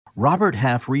Robert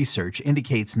Half research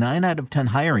indicates 9 out of 10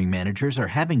 hiring managers are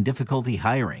having difficulty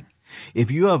hiring.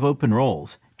 If you have open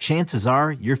roles, chances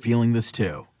are you're feeling this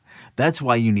too. That's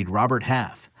why you need Robert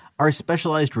Half. Our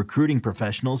specialized recruiting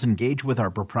professionals engage with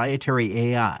our proprietary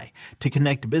AI to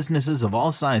connect businesses of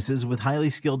all sizes with highly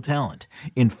skilled talent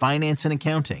in finance and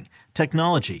accounting,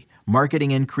 technology,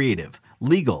 marketing and creative,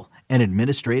 legal, and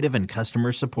administrative and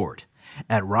customer support.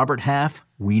 At Robert Half,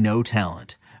 we know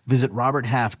talent. Visit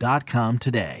roberthalf.com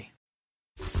today.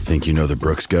 Think you know the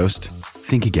Brooks Ghost?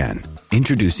 Think again.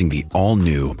 Introducing the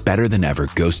all-new, better-than-ever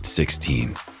Ghost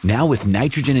 16. Now with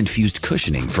nitrogen-infused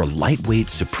cushioning for lightweight,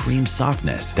 supreme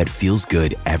softness that feels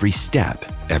good every step,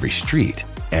 every street,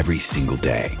 every single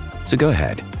day. So go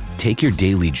ahead, take your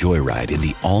daily joyride in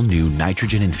the all-new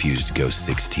nitrogen-infused Ghost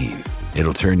 16.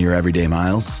 It'll turn your everyday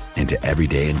miles into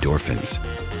everyday endorphins.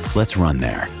 Let's run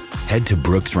there. Head to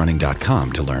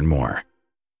brooksrunning.com to learn more.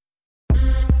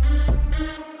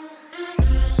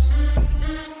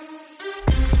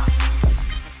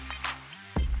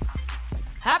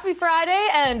 Happy Friday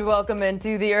and welcome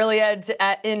into the Early Edge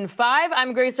in 5.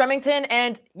 I'm Grace Remington,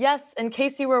 and yes, in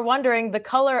case you were wondering, the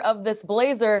color of this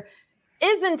blazer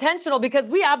is intentional because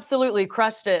we absolutely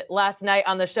crushed it last night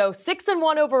on the show.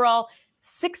 6-1 overall,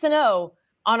 6-0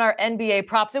 on our NBA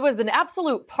props. It was an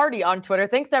absolute party on Twitter.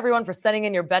 Thanks to everyone for sending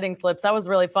in your betting slips. That was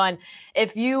really fun.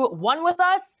 If you won with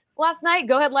us last night,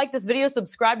 go ahead, like this video,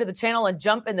 subscribe to the channel, and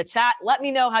jump in the chat. Let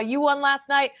me know how you won last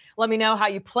night. Let me know how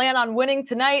you plan on winning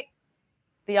tonight.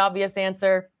 The obvious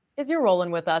answer is you're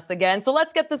rolling with us again. So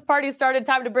let's get this party started.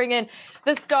 Time to bring in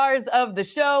the stars of the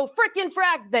show. Frickin'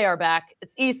 frack, they are back.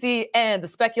 It's EC and the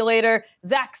speculator,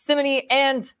 Zach Simony,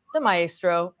 and the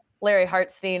maestro, Larry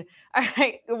Hartstein. All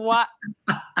right,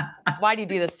 why do you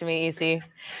do this to me, EC?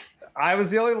 I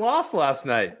was the only loss last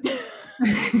night.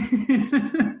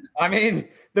 I mean,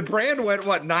 the brand went,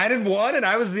 9-1, and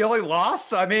I was the only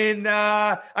loss? I mean,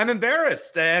 I'm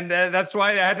embarrassed, and that's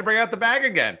why I had to bring out the bag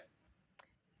again.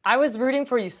 I was rooting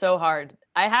for you so hard.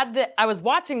 I was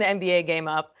watching the NBA game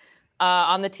up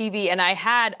on the TV, and I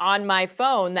had on my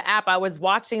phone, the app, I was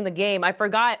watching the game. I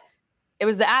forgot it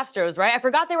was the Astros, right? I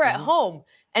forgot they were at home,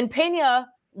 and Pena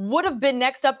would have been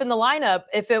next up in the lineup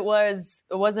if it was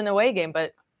an away game,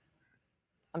 but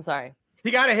I'm sorry.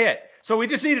 He got a hit. So we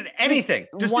just needed anything.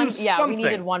 Just do something. Yeah, we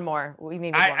needed one more.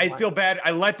 I feel bad. I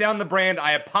let down the brand.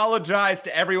 I apologize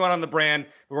to everyone on the brand.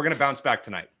 We're going to bounce back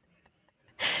tonight.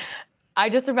 I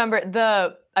just remember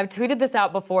I've tweeted this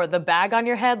out before. The bag on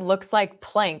your head looks like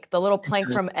Plank, the little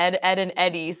Plank from Ed, and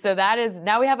Eddie. So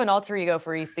now we have an alter ego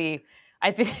for EC.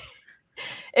 I think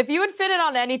if you would fit it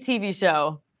on any TV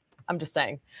show, I'm just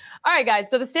saying. All right, guys.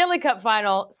 So the Stanley Cup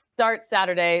final starts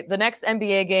Saturday. The next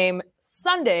NBA game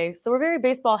Sunday. So we're very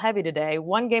baseball heavy today.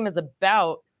 One game is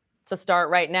about to start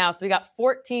right now. So we got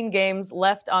 14 games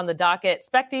left on the docket.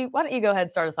 Specty, why don't you go ahead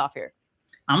and start us off here?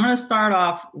 I'm going to start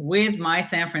off with my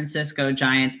San Francisco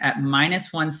Giants at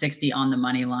 -160 on the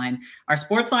money line. Our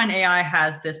Sportsline AI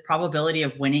has this probability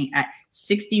of winning at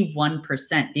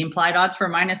 61%. The implied odds for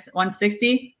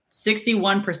 -160,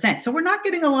 61%. So we're not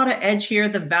getting a lot of edge here.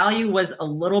 The value was a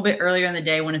little bit earlier in the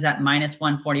day when it's at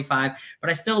 -145, but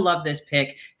I still love this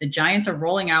pick. The Giants are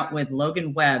rolling out with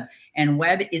Logan Webb, and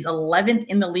Webb is 11th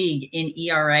in the league in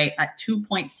ERA at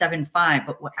 2.75.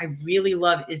 But what I really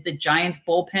love is the Giants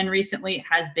bullpen recently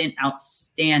has been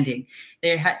outstanding.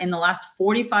 In the last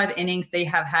 45 innings, they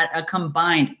have had a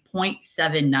combined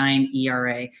 0.79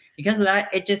 ERA. Because of that,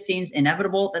 it just seems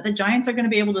inevitable that the Giants are going to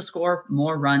be able to score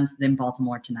more runs than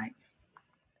Baltimore tonight.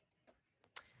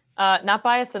 Not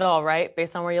biased at all, right?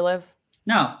 Based on where you live?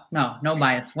 No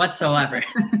bias whatsoever.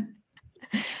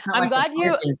 I'm glad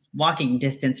you is walking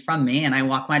distance from me, and I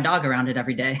walk my dog around it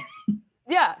every day.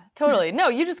 Yeah, totally. No,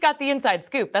 you just got the inside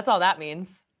scoop. That's all that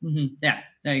means. Mm-hmm. Yeah,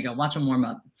 there you go. Watch them warm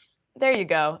up. There you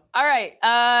go. All right,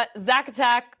 Zach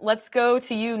Attack, let's go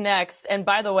to you next. And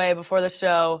by the way, before the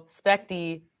show,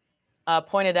 Specty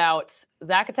pointed out,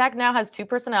 Zach Attack now has 2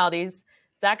 personalities.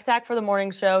 Zach Attack for the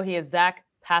morning show. He is Zach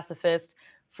Pacifist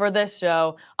for this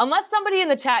show. Unless somebody in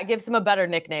the chat gives him a better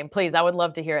nickname, please. I would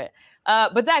love to hear it.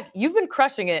 But Zach, you've been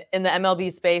crushing it in the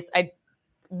MLB space. I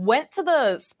went to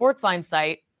the Sportsline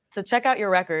site to check out your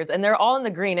records, and they're all in the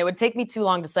green. It would take me too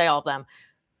long to say all of them.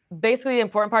 Basically, the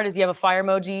important part is you have a fire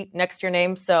emoji next to your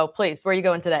name. So please, where are you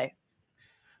going today?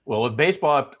 Well, with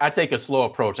baseball, I take a slow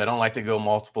approach. I don't like to go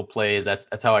multiple plays.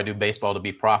 That's how I do baseball to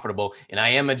be profitable. And I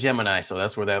am a Gemini, so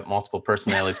that's where that multiple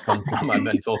personalities come from. I've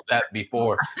been told that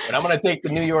before. But I'm going to take the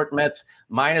New York Mets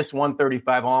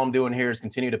 -135. All I'm doing here is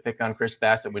continue to pick on Chris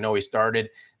Bassett. We know he started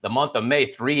the month of May,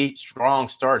 3 strong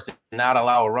starts, did not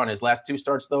allow a run. His last 2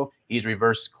 starts, though, he's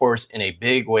reversed course in a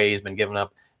big way. He's been giving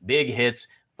up big hits.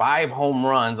 5 home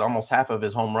runs, almost half of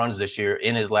his home runs this year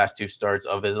in his last 2 starts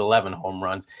of his 11 home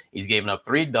runs. He's given up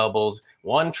 3 doubles,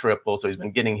 1 triple, so he's been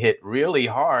getting hit really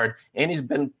hard, and he's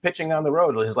been pitching on the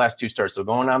road his last 2 starts. So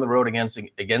going on the road against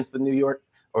the New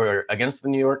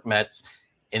York Mets,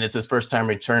 and it's his first time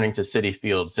returning to Citi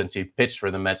Field since he pitched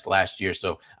for the Mets last year.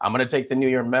 So I'm going to take the New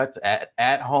York Mets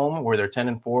at home, where they're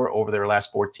 10-4 over their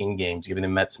last 14 games, giving the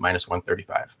Mets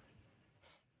 -135.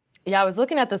 Yeah, I was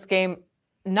looking at this game.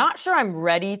 Not sure I'm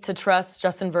ready to trust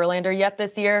Justin Verlander yet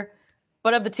this year,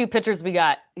 but of the 2 pitchers we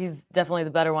got, he's definitely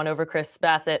the better one over Chris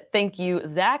Bassett. Thank you,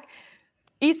 Zach.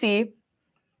 EC,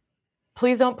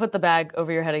 please don't put the bag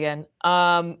over your head again.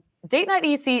 Date night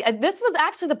EC, this was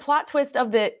actually the plot twist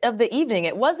of the evening.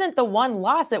 It wasn't the one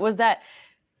loss. It was that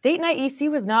date night EC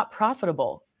was not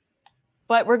profitable.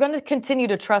 But we're going to continue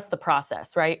to trust the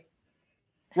process, right?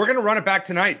 We're going to run it back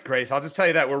tonight, Grace. I'll just tell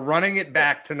you that. We're running it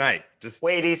back tonight. Just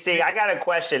wait, EC, I got a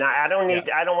question. I don't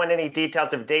want any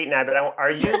details of date night, but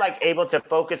are you able to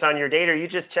focus on your date, or are you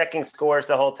just checking scores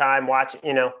the whole time, watching,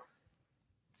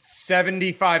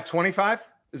 75-25?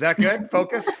 Is that good?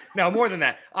 Focus? No, more than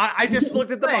that. I just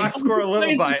looked at the box score a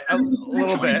little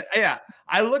bit. Yeah.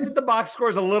 I looked at the box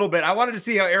scores a little bit. I wanted to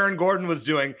see how Aaron Gordon was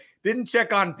doing. Didn't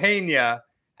check on Pena.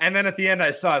 And then at the end I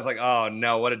was like, oh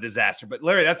no, what a disaster. But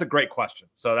Larry, that's a great question.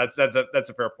 So that's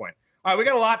a fair point. All right, we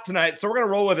got a lot tonight, so we're going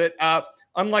to roll with it.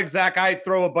 Unlike Zach, I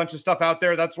throw a bunch of stuff out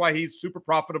there. That's why he's super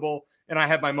profitable, and I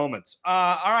have my moments.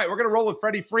 All right, we're going to roll with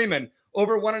Freddie Freeman.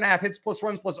 Over 1.5 hits plus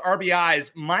runs plus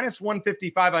RBIs,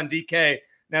 -155 on DK.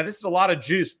 Now, this is a lot of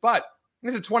juice, but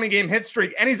this is a 20-game hit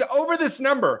streak, and he's over this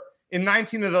number in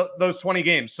 19 of those 20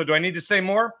 games. So do I need to say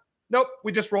more? Nope,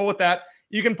 we just roll with that.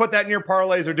 You can put that in your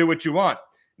parlays or do what you want.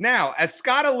 Now, as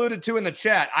Scott alluded to in the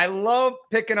chat, I love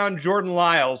picking on Jordan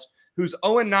Lyles, who's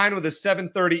 0-9 with a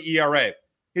 7.30 ERA.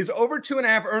 His over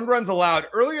 2.5 earned runs allowed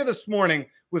earlier this morning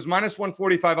was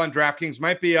 -145 on DraftKings.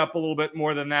 Might be up a little bit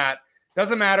more than that.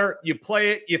 Doesn't matter. You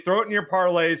play it. You throw it in your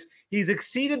parlays. He's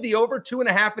exceeded the over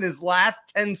 2.5 in his last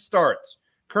 10 starts.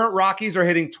 Current Rockies are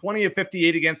hitting 20 of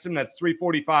 58 against him. That's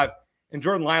 .345. And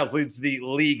Jordan Lyles leads the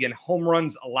league in home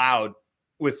runs allowed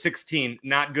with 16.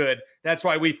 Not good. That's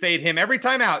why we fade him every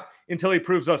time out until he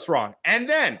proves us wrong. And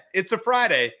then it's a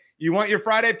Friday. You want your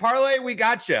Friday parlay? We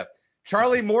got you.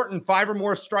 Charlie Morton, 5 or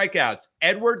more strikeouts.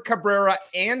 Edward Cabrera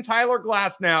and Tyler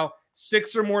Glasnow,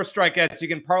 6 or more strikeouts. You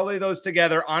can parlay those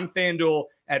together on FanDuel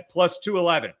at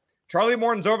 +211. Charlie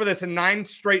Morton's over this in 9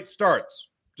 straight starts.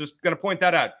 Just going to point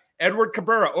that out. Edward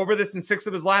Cabrera over this in 6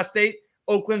 of his last 8.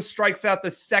 Oakland strikes out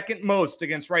the second most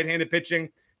against right-handed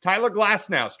pitching. Tyler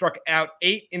Glasnow struck out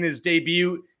 8 in his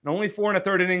debut and only 4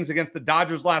 1/3 innings against the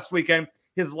Dodgers last weekend.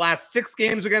 His last 6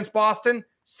 games against Boston,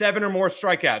 7 or more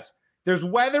strikeouts. There's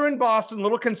weather in Boston, a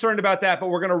little concerned about that, but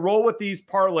we're going to roll with these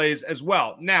parlays as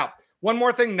well. Now, one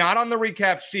more thing, not on the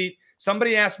recap sheet.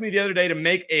 Somebody asked me the other day to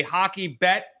make a hockey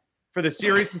bet for the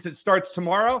series since it starts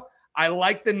tomorrow. I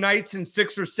like the Knights in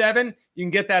 6 or 7. You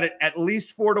can get that at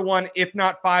least 4-1, if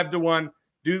not 5-1.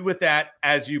 Do with that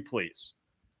as you please.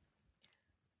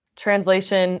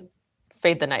 Translation,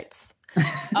 fade the Knights.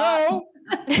 No,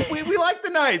 we like the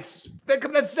Knights.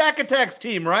 That's Zach Attack's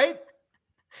team, right?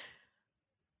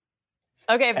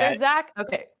 Okay, if there's Zach,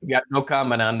 okay. Got no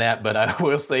comment on that, but I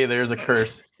will say there's a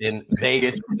curse in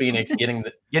Vegas for Phoenix getting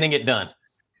it done.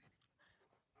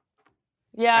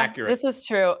 Yeah, Accurate. This is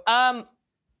true.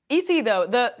 EC though,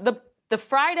 the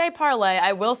Friday parlay,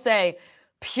 I will say,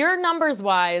 pure numbers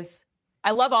wise,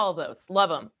 I love all of those. Love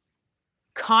them.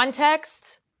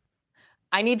 Context,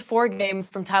 I need 4 games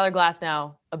from Tyler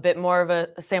Glasnow, a bit more of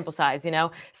a sample size,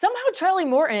 Somehow Charlie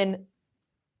Morton,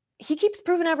 he keeps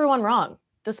proving everyone wrong,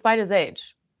 despite his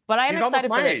age. But I am excited for this.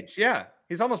 He's almost my age, yeah.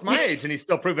 He's almost my age, and he's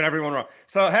still proving everyone wrong.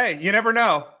 So, hey, you never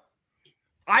know.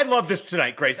 I love this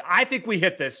tonight, Grace. I think we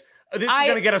hit this. This is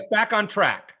going to get us back on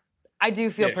track. I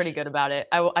do feel pretty good about it.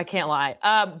 I can't lie.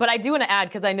 But I do want to add,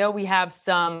 because I know we have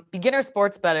some beginner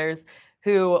sports bettors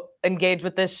who engage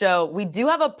with this show. We do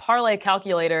have a parlay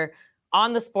calculator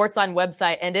on the Sportsline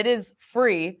website, and it is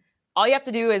free. All you have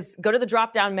to do is go to the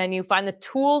drop-down menu, find the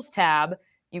Tools tab.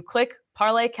 You click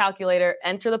Parlay Calculator,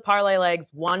 enter the parlay legs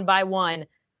one by one,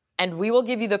 and we will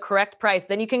give you the correct price.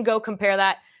 Then you can go compare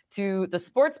that to the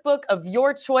sports book of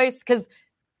your choice, because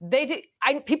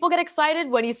people get excited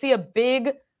when you see a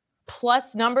big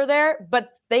plus number there,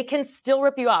 but they can still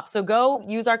rip you off. So go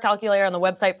use our calculator on the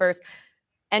website first.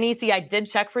 NEC, I did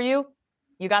check for you.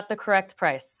 You got the correct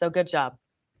price. So good job.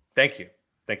 Thank you.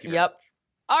 Thank you very much.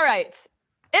 All right.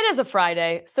 It is a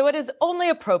Friday, so it is only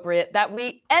appropriate that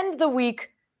we end the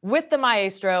week with the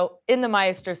Maestro in the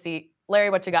Maestro seat. Larry,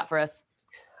 what you got for us?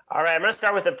 All right, I'm going to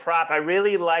start with a prop. I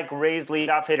really like Rays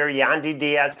leadoff hitter Yandy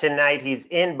Diaz tonight. He's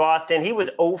in Boston. He was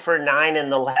 0 for 9 in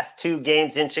the last 2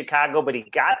 games in Chicago, but he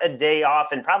got a day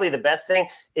off. And probably the best thing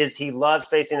is he loves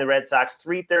facing the Red Sox.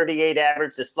 338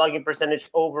 average, the slugging percentage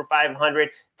over 500.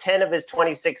 10 of his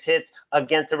 26 hits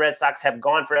against the Red Sox have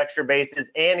gone for extra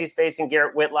bases, and he's facing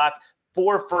Garrett Whitlock.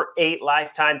 4 for 8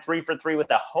 lifetime, 3 for 3 with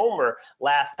a homer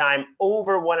last time,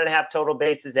 over 1.5 total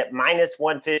bases at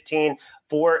 -115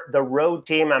 for the road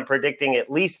team. I'm predicting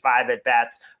at least 5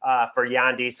 at-bats for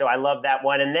Yandy, so I love that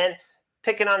one. And then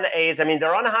picking on the A's, I mean,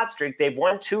 they're on a hot streak. They've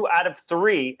won 2 out of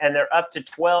 3, and they're up to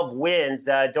 12 wins.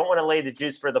 Don't want to lay the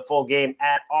juice for the full game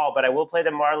at all, but I will play the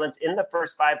Marlins in the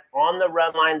first 5 on the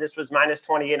run line. This was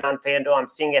 -28 on FanDuel. I'm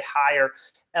seeing it higher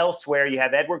elsewhere. You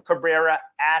have Edward Cabrera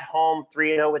at home,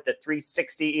 3-0 with the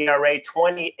 3.60 ERA,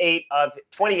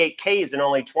 28 Ks in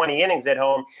only 20 innings at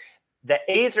home. The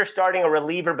A's are starting a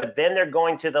reliever, but then they're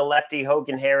going to the lefty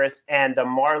Hogan Harris, and the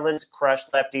Marlins crush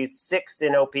lefties, 6th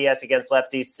in OPS against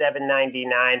lefties,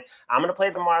 799. I'm going to play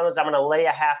the Marlins. I'm going to lay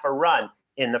a half a run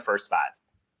in the first 5.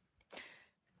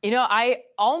 You know, I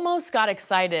almost got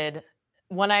excited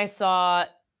when I saw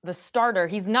the starter.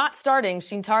 He's not starting,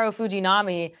 Shintaro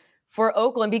Fujinami, for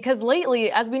Oakland, because lately,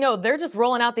 as we know, they're just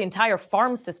rolling out the entire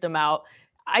farm system out.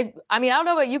 I mean, I don't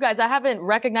know about you guys. I haven't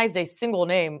recognized a single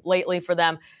name lately for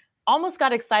them. Almost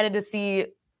got excited to see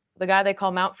the guy they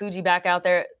call Mount Fuji back out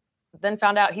there, then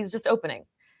found out he's just opening.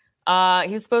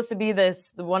 He was supposed to be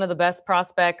one of the best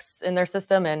prospects in their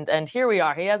system, and here we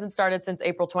are. He hasn't started since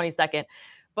April 22nd.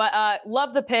 But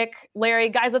love the pick, Larry.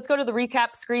 Guys, let's go to the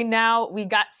recap screen now. We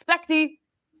got Specty.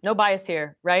 No bias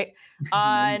here, right?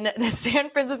 On the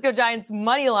San Francisco Giants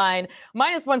money line,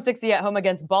 -160 at home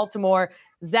against Baltimore.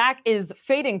 Zach is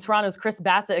fading Toronto's Chris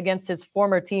Bassett against his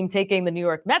former team, taking the New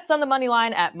York Mets on the money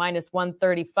line at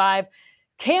 -135.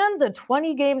 Can the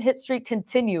 20-game hit streak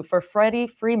continue for Freddie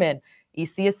Freeman?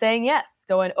 EC is saying yes,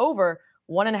 going over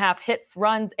 1.5 hits,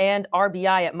 runs, and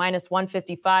RBI at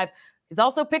 -155. He's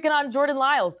also picking on Jordan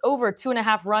Lyles, over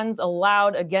 2.5 runs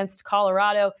allowed against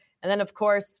Colorado. And then, of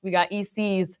course, we got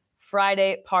EC's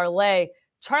Friday parlay.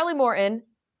 Charlie Morton,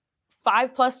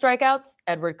 5+ strikeouts.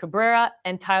 Edward Cabrera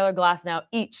and Tyler Glasnow,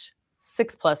 each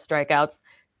 6+ strikeouts.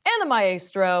 And the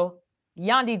Maestro,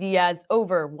 Yandy Diaz,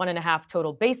 over 1.5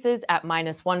 total bases at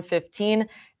 -115.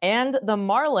 And the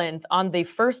Marlins on the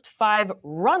first 5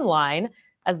 run line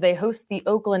as they host the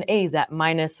Oakland A's at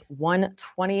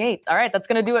 -128. All right, that's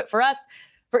going to do it for us.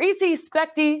 For EC,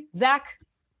 Specty, Zach,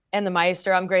 and the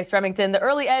Maestro, I'm Grace Remington. The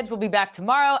Early Edge will be back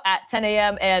tomorrow at 10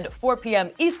 a.m. and 4 p.m.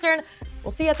 Eastern.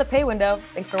 We'll see you at the pay window.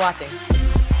 Thanks for watching.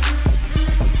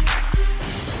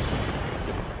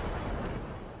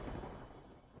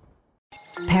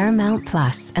 Paramount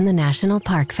Plus and the National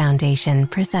Park Foundation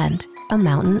present A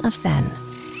Mountain of Zen.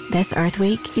 This Earth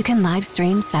Week, you can live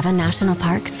stream 7 national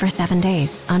parks for 7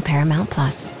 days on Paramount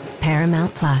Plus.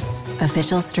 Paramount Plus,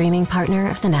 official streaming partner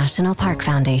of the National Park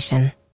Foundation.